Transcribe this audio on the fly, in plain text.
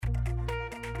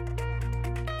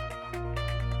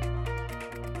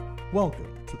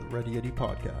Welcome to the Ready Yeti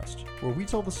Podcast, where we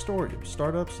tell the story of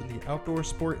startups in the outdoor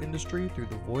sport industry through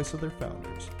the voice of their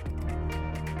founders.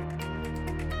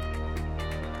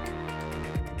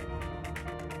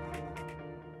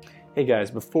 Hey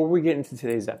guys, before we get into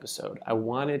today's episode, I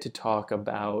wanted to talk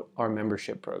about our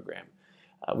membership program.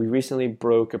 We recently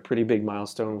broke a pretty big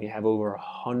milestone. We have over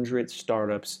 100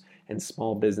 startups and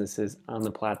small businesses on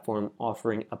the platform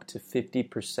offering up to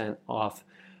 50% off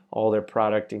all their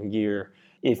product and gear.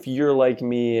 If you're like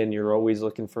me and you're always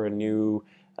looking for a new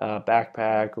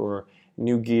backpack or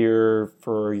new gear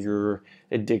for your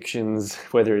addictions,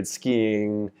 whether it's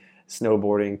skiing,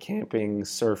 snowboarding, camping,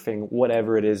 surfing,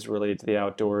 whatever it is related to the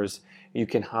outdoors, you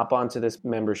can hop onto this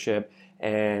membership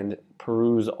and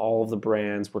peruse all of the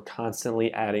brands. We're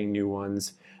constantly adding new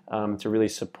ones to really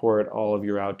support all of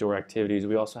your outdoor activities.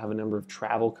 We also have a number of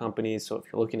travel companies, so if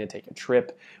you're looking to take a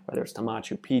trip, whether it's to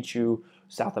Machu Picchu,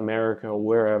 South America,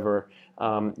 wherever,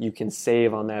 you can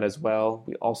save on that as well.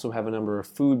 We also have a number of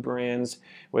food brands,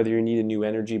 whether you need a new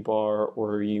energy bar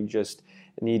or you just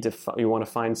you want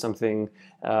to find something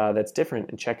that's different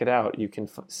and check it out. You can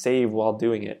save while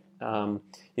doing it.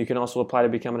 You can also apply to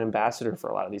become an ambassador for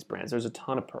a lot of these brands. There's a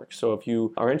ton of perks. So if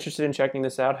you are interested in checking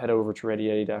this out, head over to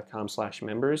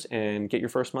readyyeti.com/members and get your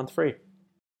first month free.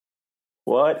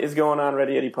 What is going on,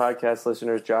 Ready Yeti podcast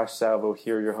listeners? Josh Salvo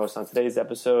here, your host on today's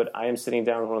episode. I am sitting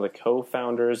down with one of the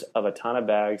co-founders of Atana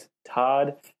Bags,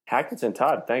 Todd Hackett.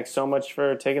 Todd, thanks so much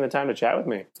for taking the time to chat with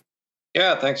me.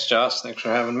 Yeah, thanks, Josh. Thanks for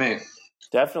having me.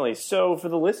 Definitely. So for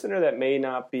the listener that may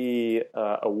not be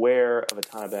aware of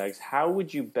Atana Bags, how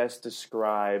would you best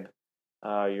describe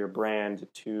your brand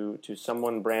to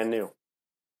someone brand new?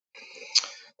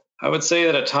 I would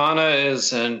say that Atana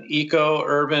is an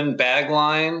eco-urban bag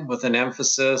line with an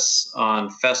emphasis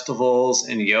on festivals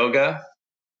and yoga.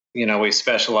 You know, we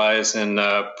specialize in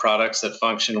products that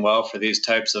function well for these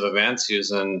types of events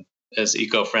using as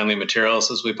eco-friendly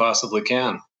materials as we possibly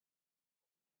can.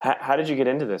 How did you get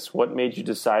into this? What made you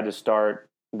decide to start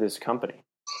this company?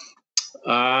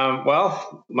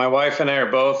 Well, my wife and I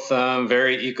are both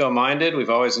very eco-minded.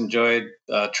 We've always enjoyed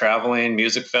traveling,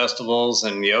 music festivals,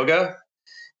 and yoga.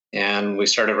 And we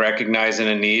started recognizing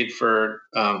a need for,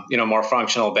 more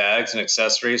functional bags and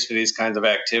accessories for these kinds of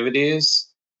activities,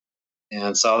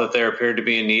 and saw that there appeared to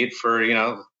be a need for,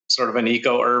 sort of an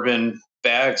eco-urban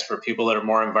bags for people that are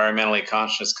more environmentally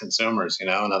conscious consumers,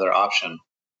 another option.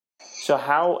 So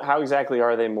how exactly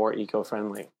are they more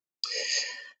eco-friendly?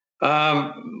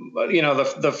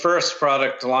 The first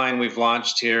product line we've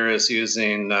launched here is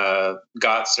using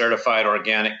GOTS certified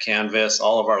organic canvas.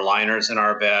 All of our liners in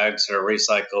our bags are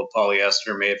recycled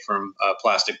polyester made from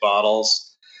plastic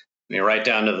bottles. I mean, right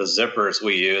down to the zippers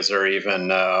we use are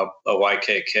even a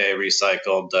YKK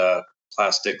recycled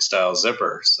plastic style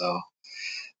zipper. So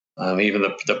even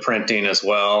the printing as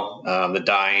well, the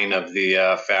dyeing of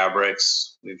the fabrics.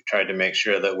 We've tried to make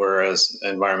sure that we're as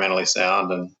environmentally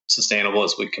sound and sustainable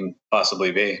as we can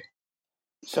possibly be.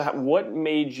 So what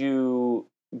made you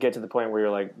get to the point where you're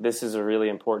like, this is a really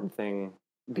important thing,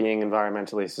 being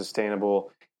environmentally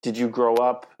sustainable? Did you grow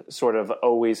up sort of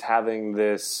always having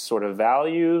this sort of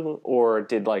value, or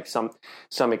did like some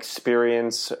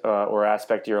experience or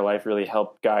aspect of your life really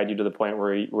help guide you to the point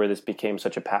where this became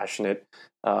such a passionate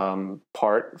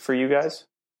part for you guys?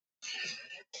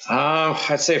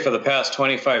 I'd say for the past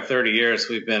 25, 30 years,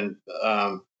 we've been,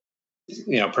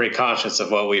 pretty conscious of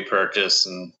what we purchase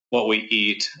and what we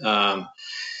eat.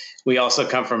 We also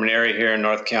come from an area here in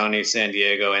North County, San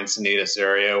Diego, Encinitas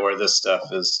area, where this stuff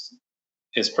is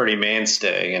pretty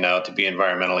mainstay, to be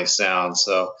environmentally sound.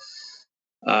 So,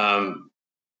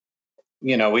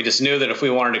 we just knew that if we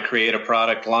wanted to create a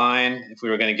product line, if we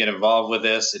were going to get involved with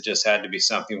this, it just had to be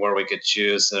something where we could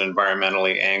choose an environmental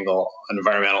angle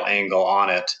on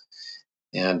it,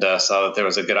 and saw that there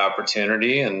was a good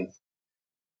opportunity and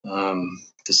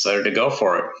decided to go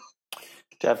for it.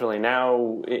 Definitely.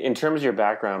 Now, in terms of your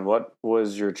background, what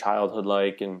was your childhood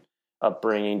like and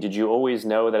upbringing? Did you always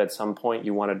know that at some point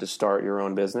you wanted to start your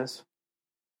own business?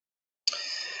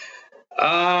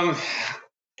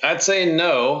 I'd say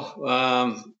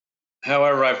no.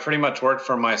 However, I've pretty much worked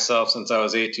for myself since I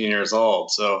was 18 years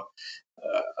old. So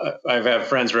I've had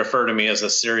friends refer to me as a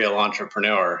serial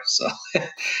entrepreneur. So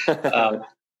I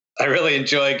really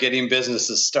enjoy getting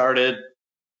businesses started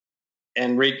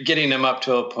and getting them up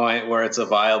to a point where it's a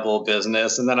viable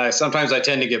business. And then sometimes I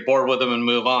tend to get bored with them and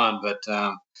move on.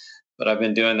 But I've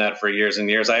been doing that for years and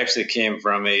years. I actually came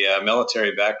from a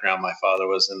military background. My father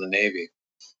was in the Navy.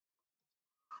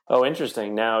 Oh,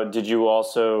 interesting. Now, did you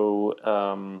also,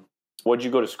 what did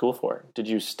you go to school for? Did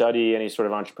you study any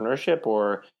sort of entrepreneurship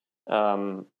or,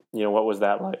 what was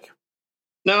that like?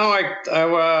 No,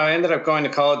 I ended up going to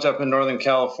college up in Northern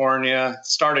California.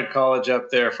 Started college up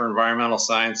there for environmental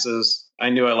sciences. I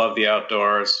knew I loved the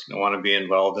outdoors. I want to be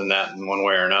involved in that in one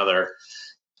way or another.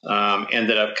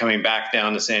 Ended up coming back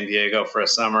down to San Diego for a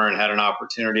summer and had an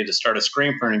opportunity to start a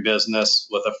screen printing business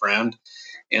with a friend.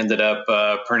 Ended up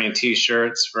printing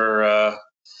T-shirts for a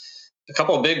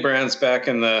couple of big brands back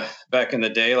in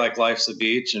the day, like Life's a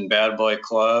Beach and Bad Boy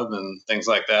Club and things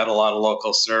like that. A lot of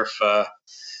local surf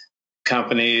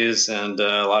companies and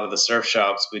a lot of the surf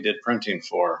shops we did printing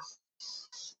for.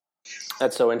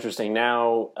 That's so interesting.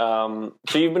 Now,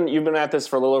 so you've been at this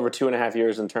for a little over 2.5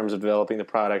 years in terms of developing the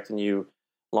product, and you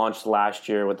launched last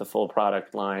year with the full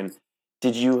product line.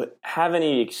 Did you have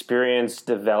any experience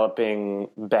developing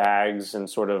bags and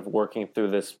sort of working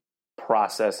through this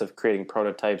process of creating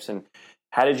prototypes? And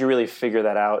how did you really figure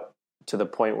that out to the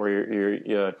point where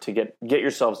you're to get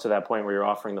yourselves to that point where you're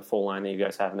offering the full line that you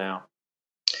guys have now?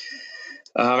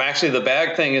 Actually, the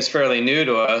bag thing is fairly new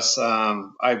to us.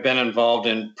 I've been involved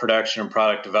in production and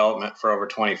product development for over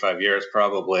 25 years,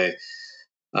 probably.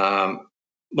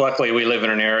 Luckily, we live in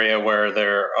an area where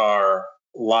there are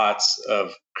lots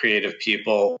of creative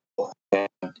people and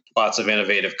lots of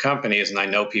innovative companies, and I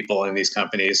know people in these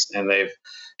companies, and they've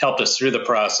helped us through the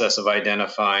process of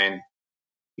identifying,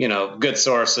 good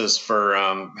sources for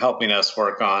helping us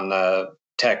work on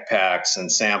tech packs and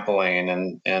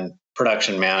sampling and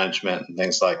production management and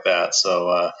things like that.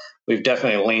 So we've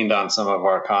definitely leaned on some of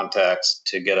our contacts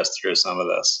to get us through some of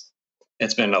this.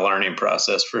 It's been a learning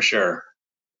process for sure.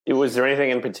 Was there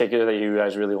anything in particular that you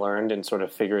guys really learned in sort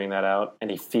of figuring that out?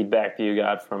 Any feedback that you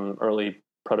got from early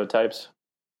prototypes?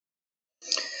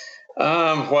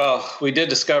 Well, we did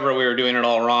discover we were doing it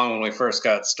all wrong when we first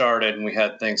got started, and we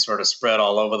had things sort of spread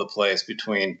all over the place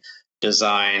between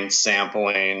design,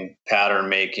 sampling, pattern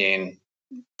making,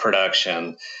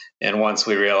 production. And once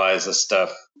we realized this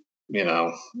stuff,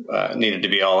 needed to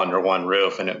be all under one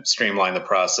roof, and it streamlined the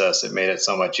process. It made it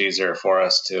so much easier for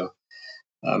us to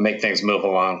make things move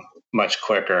along much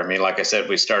quicker. I mean, like I said,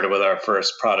 we started with our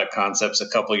first product concepts a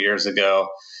couple of years ago,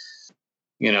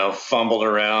 fumbled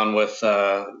around with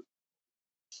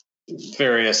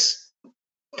various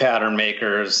pattern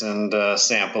makers and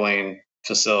sampling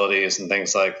facilities and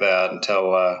things like that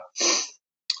until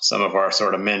some of our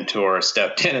sort of mentors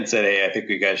stepped in and said, "Hey, I think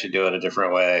you guys should do it a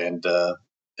different way." And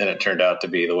it turned out to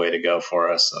be the way to go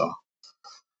for us. So,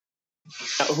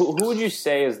 who would you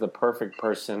say is the perfect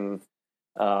person,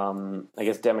 I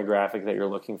guess, demographic that you're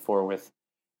looking for with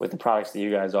the products that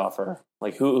you guys offer?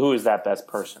 Like, who is that best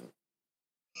person?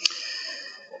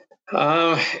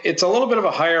 It's a little bit of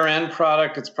a higher end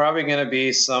product. It's probably going to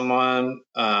be someone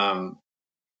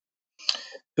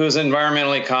who's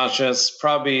environmentally conscious,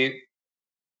 probably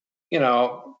in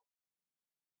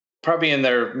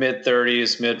their mid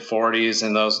 30s, mid 40s,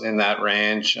 in that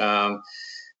range,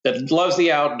 that loves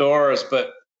the outdoors,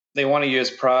 but they want to use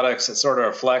products that sort of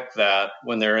reflect that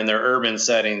when they're in their urban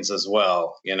settings as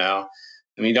well. I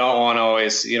mean, you don't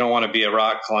want to be a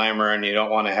rock climber, and you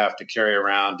don't want to have to carry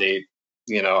around a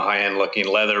high-end looking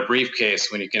leather briefcase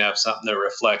when you can have something that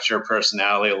reflects your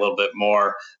personality a little bit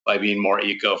more by being more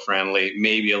eco-friendly,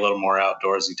 maybe a little more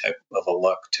outdoorsy type of a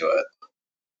look to it.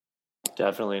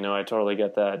 Definitely. No, I totally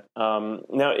get that.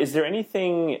 Now, is there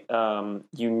anything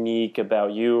unique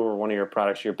about you or one of your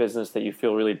products, your business, that you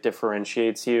feel really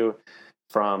differentiates you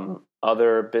from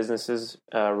other businesses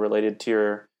related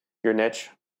to your niche?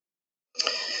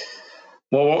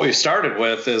 Well, what we've started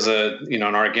with is an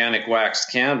organic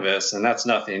waxed canvas, and that's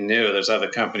nothing new. There's other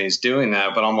companies doing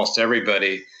that, but almost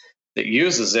everybody that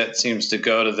uses it seems to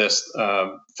go to this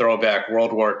throwback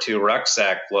World War II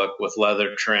rucksack look with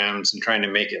leather trims and trying to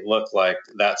make it look like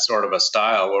that sort of a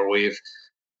style, where we've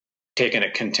taken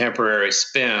a contemporary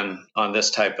spin on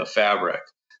this type of fabric.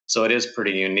 So it is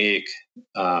pretty unique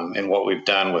in what we've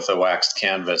done with a waxed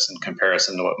canvas in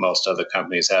comparison to what most other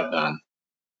companies have done.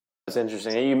 That's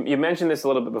interesting. You mentioned this a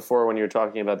little bit before when you were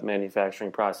talking about the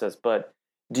manufacturing process, but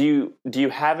do you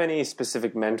have any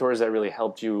specific mentors that really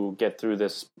helped you get through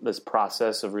this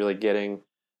process of really getting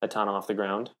Etana off the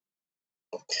ground?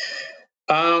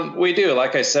 We do.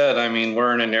 Like I said, I mean,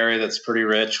 we're in an area that's pretty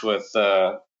rich with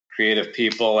creative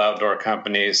people, outdoor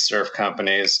companies, surf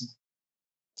companies.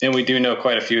 And we do know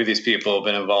quite a few of these people have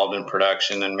been involved in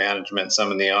production and management,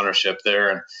 some in the ownership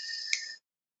there.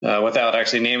 And without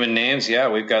actually naming names,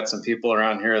 we've got some people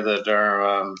around here that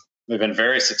are we've been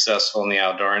very successful in the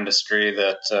outdoor industry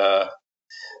that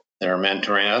they're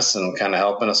mentoring us and kind of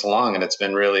helping us along, and it's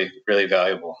been really, really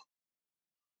valuable.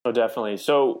 Oh, definitely.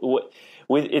 So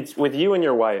with you and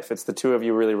your wife, it's the two of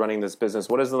you really running this business.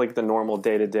 What does the normal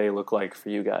day-to-day look like for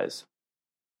you guys?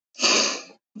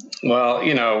 Well,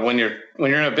 when you're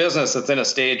in a business that's in a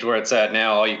stage where it's at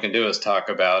now, all you can do is talk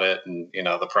about it and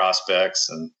the prospects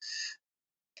and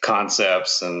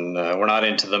concepts, and we're not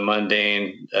into the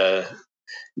mundane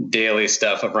daily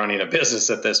stuff of running a business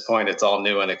at this point. It's all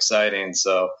new and exciting.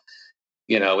 So,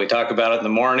 we talk about it in the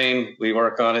morning, we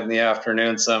work on it in the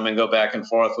afternoon some and go back and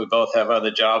forth. We both have other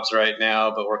jobs right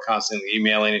now, but we're constantly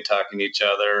emailing and talking to each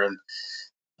other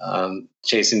and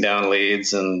chasing down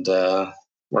leads and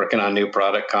working on new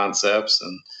product concepts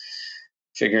and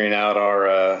figuring out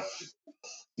our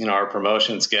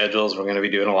promotion schedules. We're going to be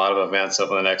doing a lot of events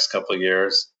over the next couple of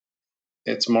years.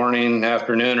 It's morning,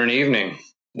 afternoon, and evening.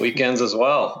 Weekends as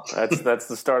well. That's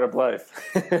the startup life,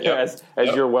 Yep.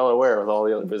 as you're well aware with all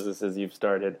the other businesses you've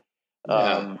started.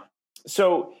 Yeah.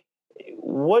 So,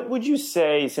 what would you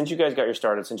say, since you guys got your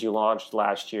started, since you launched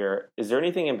last year, is there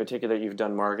anything in particular you've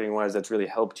done marketing wise that's really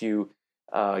helped you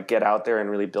get out there and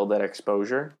really build that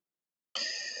exposure?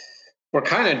 We're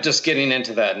kind of just getting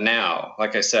into that now.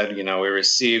 Like I said, we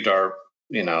received there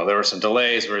were some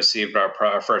delays. We received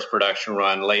our first production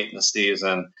run late in the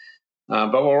season.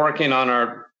 But we're working on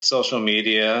our social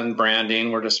media and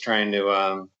branding. We're just trying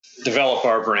to develop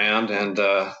our brand and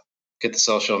get the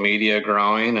social media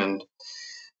growing. And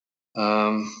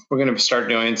we're going to start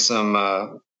doing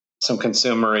some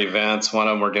consumer events. One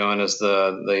of them we're doing is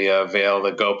the Vail,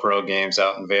 the GoPro games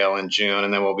out in Vail in June,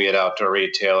 and then we'll be at Outdoor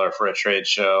Retailer for a trade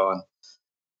show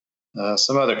and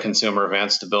some other consumer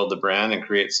events to build the brand and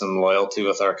create some loyalty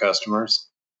with our customers.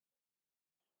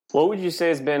 What would you say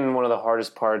has been one of the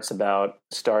hardest parts about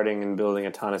starting and building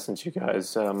Etana since you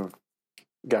guys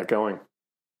got going?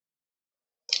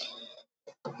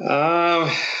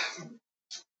 I'd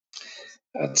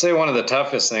say one of the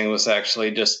toughest things was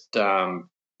actually just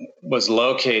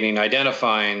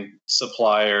identifying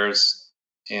suppliers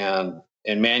and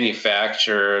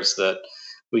manufacturers that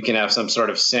we can have some sort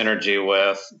of synergy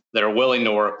with, that are willing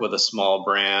to work with a small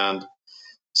brand.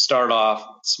 Start off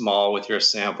small with your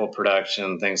sample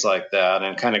production, things like that,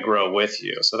 and kind of grow with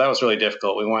you. So that was really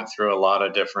difficult. We went through a lot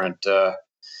of different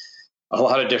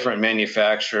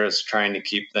manufacturers trying to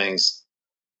keep things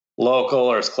local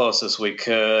or as close as we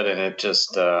could, and it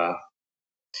just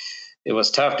it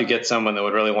was tough to get someone that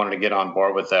would really wanted to get on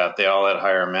board with that. They all had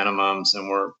higher minimums, and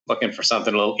we're looking for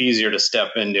something a little easier to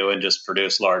step into and just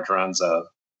produce large runs of.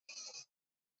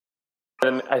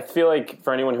 And I feel like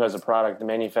for anyone who has a product, the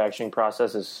manufacturing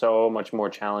process is so much more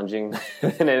challenging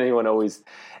than anyone always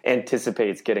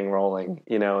anticipates getting rolling.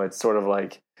 It's sort of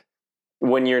like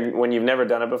when you've never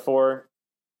done it before,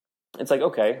 it's like,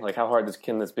 okay, like how hard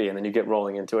can this be? And then you get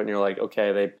rolling into it and you're like,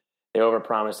 okay, they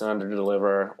overpromise and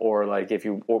underdeliver, or like if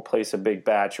you place a big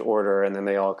batch order and then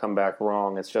they all come back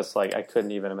wrong, it's just like I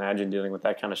couldn't even imagine dealing with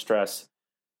that kind of stress.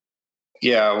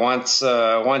 Yeah, once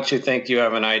you think you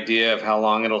have an idea of how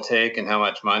long it'll take and how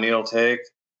much money it'll take,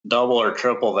 double or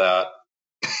triple that,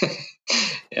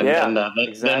 and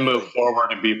then move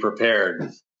forward and be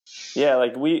prepared. Yeah,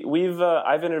 like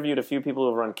I've interviewed a few people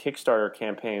who've run Kickstarter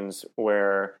campaigns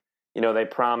where they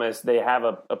promise, they have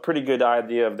a pretty good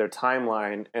idea of their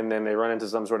timeline, and then they run into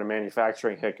some sort of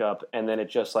manufacturing hiccup, and then it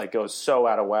just like goes so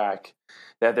out of whack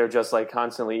that they're just like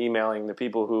constantly emailing the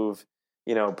people who've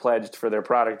pledged for their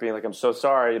product, being like, I'm so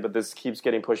sorry, but this keeps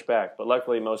getting pushed back. But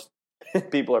luckily, most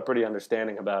people are pretty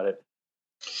understanding about it.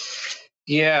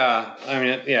 Yeah, I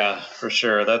mean, yeah, for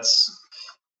sure.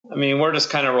 We're just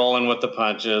kind of rolling with the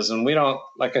punches, and we don't,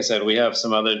 like I said, we have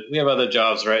other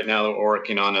jobs right now that we're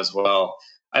working on as well.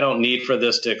 I don't need for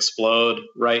this to explode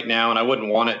right now, and I wouldn't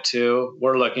want it to.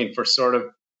 We're looking for sort of,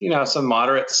 some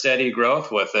moderate, steady growth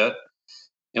with it.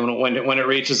 And when it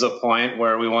reaches a point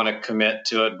where we want to commit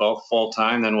to it both full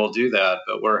time, then we'll do that.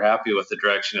 But we're happy with the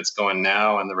direction it's going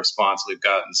now and the response we've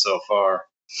gotten so far.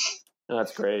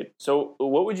 That's great. So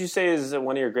what would you say is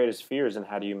one of your greatest fears, and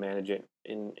how do you manage it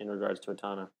in regards to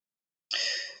Etana?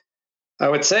 I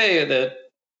would say that,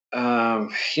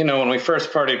 when we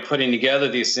first started putting together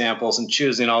these samples and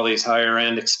choosing all these higher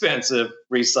end, expensive,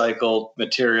 recycled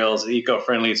materials,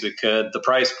 eco-friendly as we could, the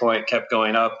price point kept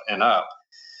going up and up.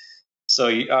 So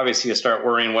you start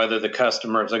worrying whether the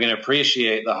customers are going to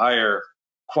appreciate the higher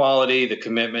quality, the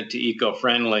commitment to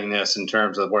eco-friendliness in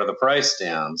terms of where the price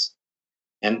stands.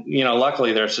 And,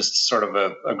 luckily there's just sort of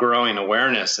a growing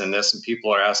awareness in this, and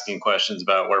people are asking questions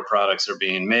about where products are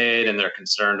being made, and they're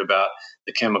concerned about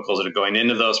the chemicals that are going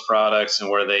into those products and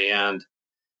where they end,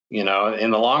 in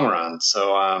the long run.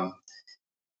 So,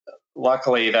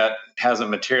 luckily, that hasn't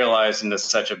materialized into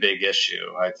such a big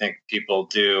issue. I think people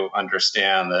do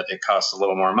understand that it costs a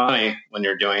little more money when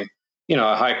you're doing,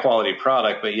 a high quality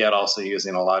product, but yet also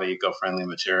using a lot of eco-friendly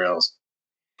materials.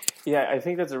 Yeah, I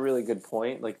think that's a really good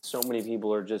point. Like, so many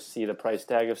people are just see the price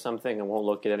tag of something and won't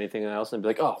look at anything else and be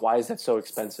like, "Oh, why is that so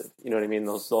expensive?" You know what I mean?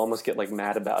 They'll almost get like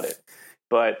mad about it.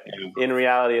 But in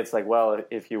reality, it's like, well,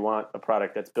 if you want a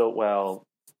product that's built well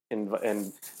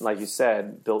and like you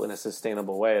said, built in a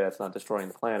sustainable way that's not destroying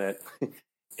the planet,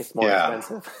 it's more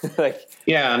expensive.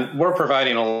 And we're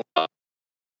providing a lot of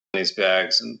these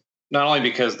bags, and not only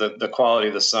because the quality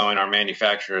of the sewing, our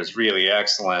manufacturer is really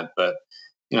excellent, but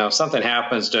if something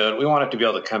happens to it, we want it to be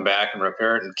able to come back and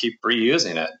repair it and keep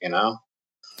reusing it.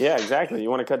 Yeah, exactly. You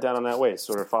want to cut down on that waste,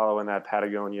 sort of following that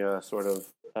Patagonia sort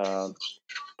of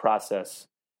process.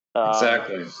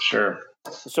 Exactly. Sure.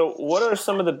 So, what are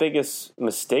some of the biggest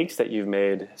mistakes that you've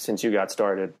made since you got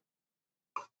started?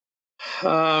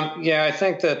 I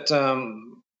think that,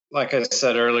 like I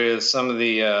said earlier, some of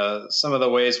the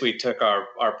ways we took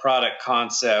our product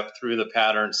concept through the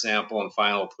pattern sample and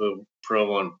final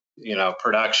approval and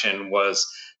production was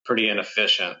pretty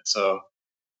inefficient. So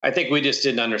I think we just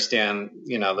didn't understand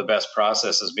the best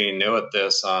processes, being new at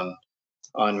this on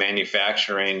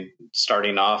manufacturing,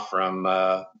 starting off from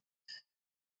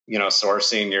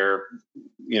sourcing your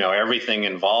everything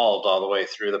involved all the way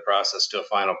through the process to a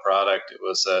final product. It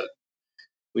was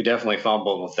we definitely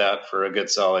fumbled with that for a good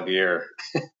solid year.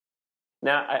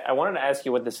 Now, I wanted to ask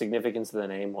you what the significance of the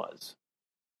name was.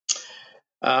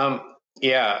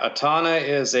 Etana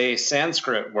is a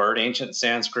Sanskrit word, ancient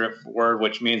Sanskrit word,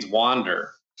 which means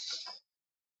wander.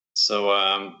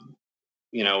 So,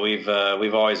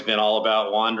 we've always been all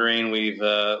about wandering.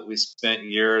 We spent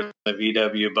years on the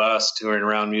VW bus touring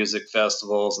around music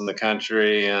festivals in the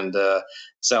country and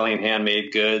selling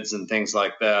handmade goods and things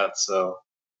like that. So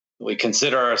we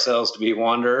consider ourselves to be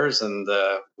wanderers, and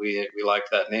we liked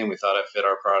that name. We thought it fit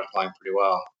our product line pretty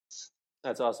well.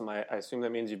 That's awesome. I assume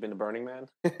that means you've been to Burning Man?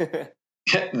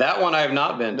 That one I have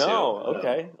not been to. No,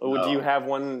 okay. No. Do you have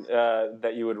one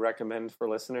that you would recommend for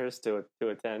listeners to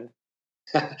attend?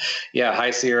 Yeah,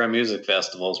 High Sierra Music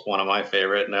Festival is one of my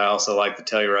favorite, and I also like the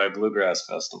Telluride Bluegrass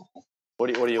Festival.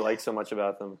 What do you like so much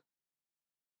about them?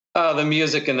 The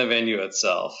music and the venue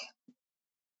itself.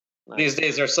 Nice. These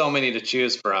days, there's so many to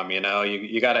choose from. You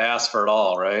got to ask for it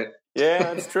all, right? Yeah,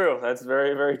 that's true. That's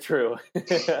very, very true.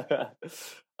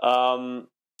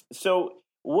 So,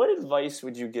 what advice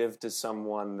would you give to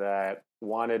someone that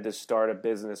wanted to start a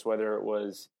business, whether it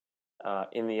was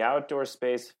in the outdoor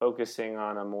space, focusing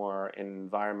on a more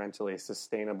environmentally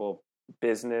sustainable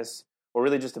business, or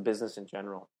really just a business in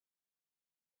general?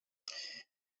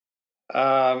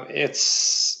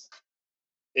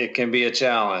 It can be a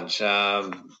challenge.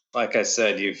 Like I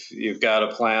said, you've got to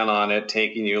plan on it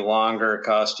taking you longer,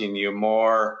 costing you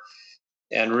more,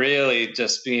 and really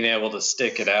just being able to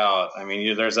stick it out. I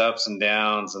mean, there's ups and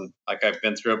downs, and like I've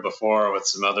been through it before with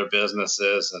some other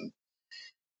businesses, and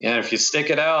if you stick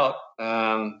it out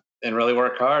and really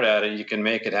work hard at it, you can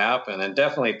make it happen. And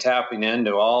definitely tapping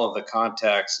into all of the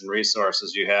contacts and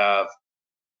resources you have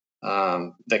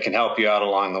that can help you out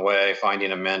along the way,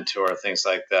 finding a mentor, things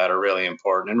like that are really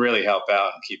important and really help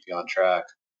out and keep you on track.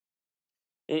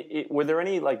 Were there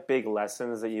any big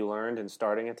lessons that you learned in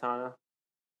starting Etana?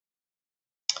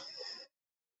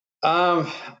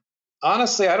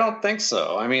 Honestly, I don't think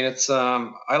so. I mean, it's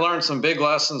I learned some big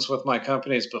lessons with my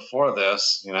companies before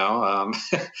this,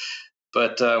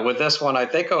 but with this one, I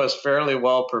think I was fairly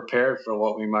well prepared for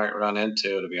what we might run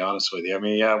into, to be honest with you. I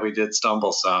mean, yeah, we did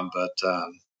stumble some, but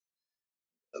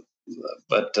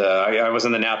I was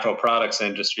in the natural products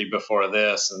industry before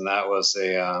this, and that was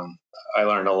I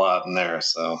learned a lot in there.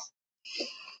 So,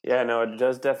 yeah, no, it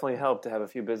does definitely help to have a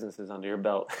few businesses under your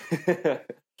belt.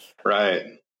 Right.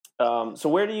 So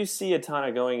where do you see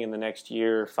Etana going in the next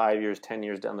year, 5 years, 10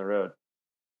 years down the road?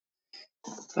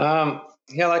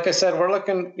 Like I said, we're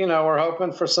looking, we're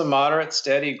hoping for some moderate,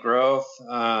 steady growth.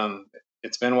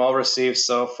 It's been well received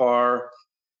so far.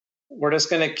 We're just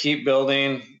going to keep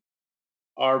building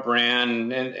our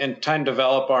brand and trying to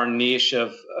develop our niche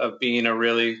of being a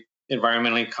really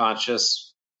environmentally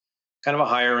conscious, kind of a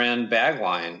higher end bag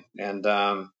line. And,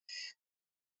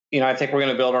 I think we're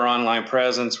going to build our online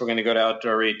presence. We're going to go to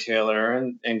outdoor retailer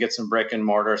and get some more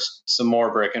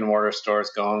brick and mortar stores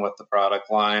going with the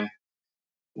product line.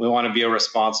 We want to be a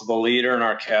responsible leader in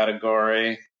our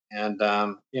category. And,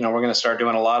 we're going to start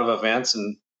doing a lot of events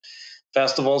and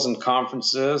festivals and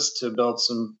conferences to build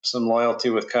some loyalty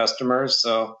with customers.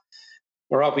 So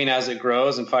we're hoping as it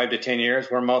grows in 5 to 10 years,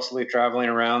 we're mostly traveling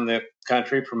around the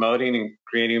country promoting and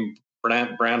creating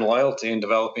brand loyalty and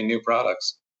developing new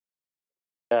products.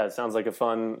 Yeah, it sounds like a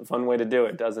fun way to do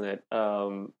it, doesn't it?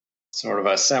 Sort of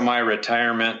a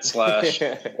semi-retirement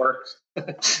 / work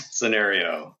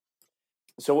scenario.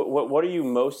 So what are you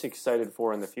most excited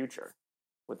for in the future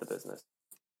with the business?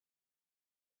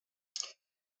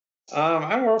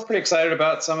 We're pretty excited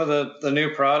about some of the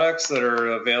new products that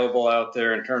are available out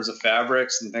there in terms of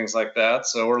fabrics and things like that.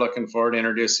 So we're looking forward to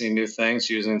introducing new things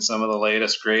using some of the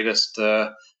latest, greatest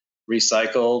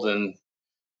recycled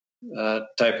and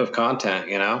type of content,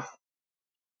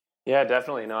 Yeah,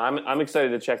 definitely. No, I'm excited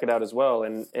to check it out as well.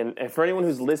 And for anyone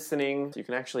who's listening, you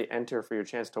can actually enter for your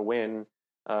chance to win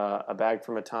a bag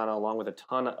from Etana along with a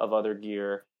ton of other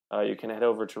gear. You can head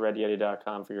over to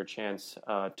redyeti.com for your chance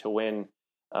to win.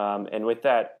 And with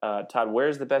that, Todd,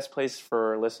 where's the best place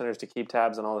for listeners to keep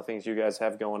tabs on all the things you guys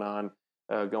have going on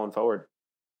going forward?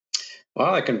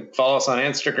 Well, they can follow us on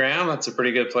Instagram. That's a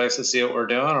pretty good place to see what we're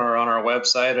doing, or on our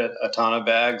website at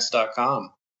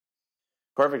etanabags.com.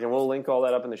 Perfect. And we'll link all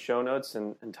that up in the show notes.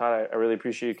 And Todd, I really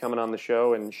appreciate you coming on the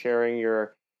show and sharing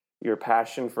your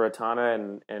passion for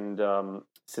Etana and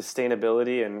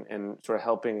sustainability and sort of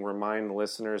helping remind the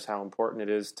listeners how important it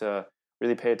is to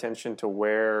really pay attention to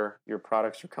where your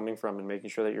products are coming from and making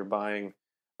sure that you're buying,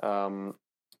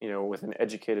 with an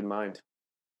educated mind.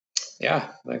 Yeah.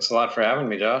 Thanks a lot for having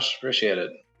me, Josh. Appreciate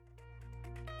it.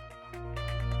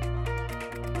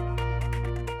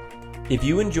 If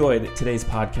you enjoyed today's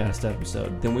podcast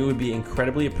episode, then we would be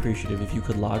incredibly appreciative if you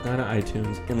could log on to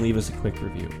iTunes and leave us a quick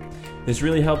review. This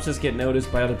really helps us get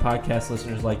noticed by other podcast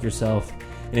listeners like yourself.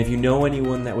 And if you know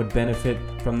anyone that would benefit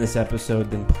from this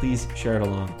episode, then please share it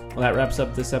along. Well, that wraps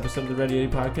up this episode of the Ready Yeti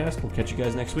Podcast. We'll catch you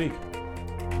guys next week.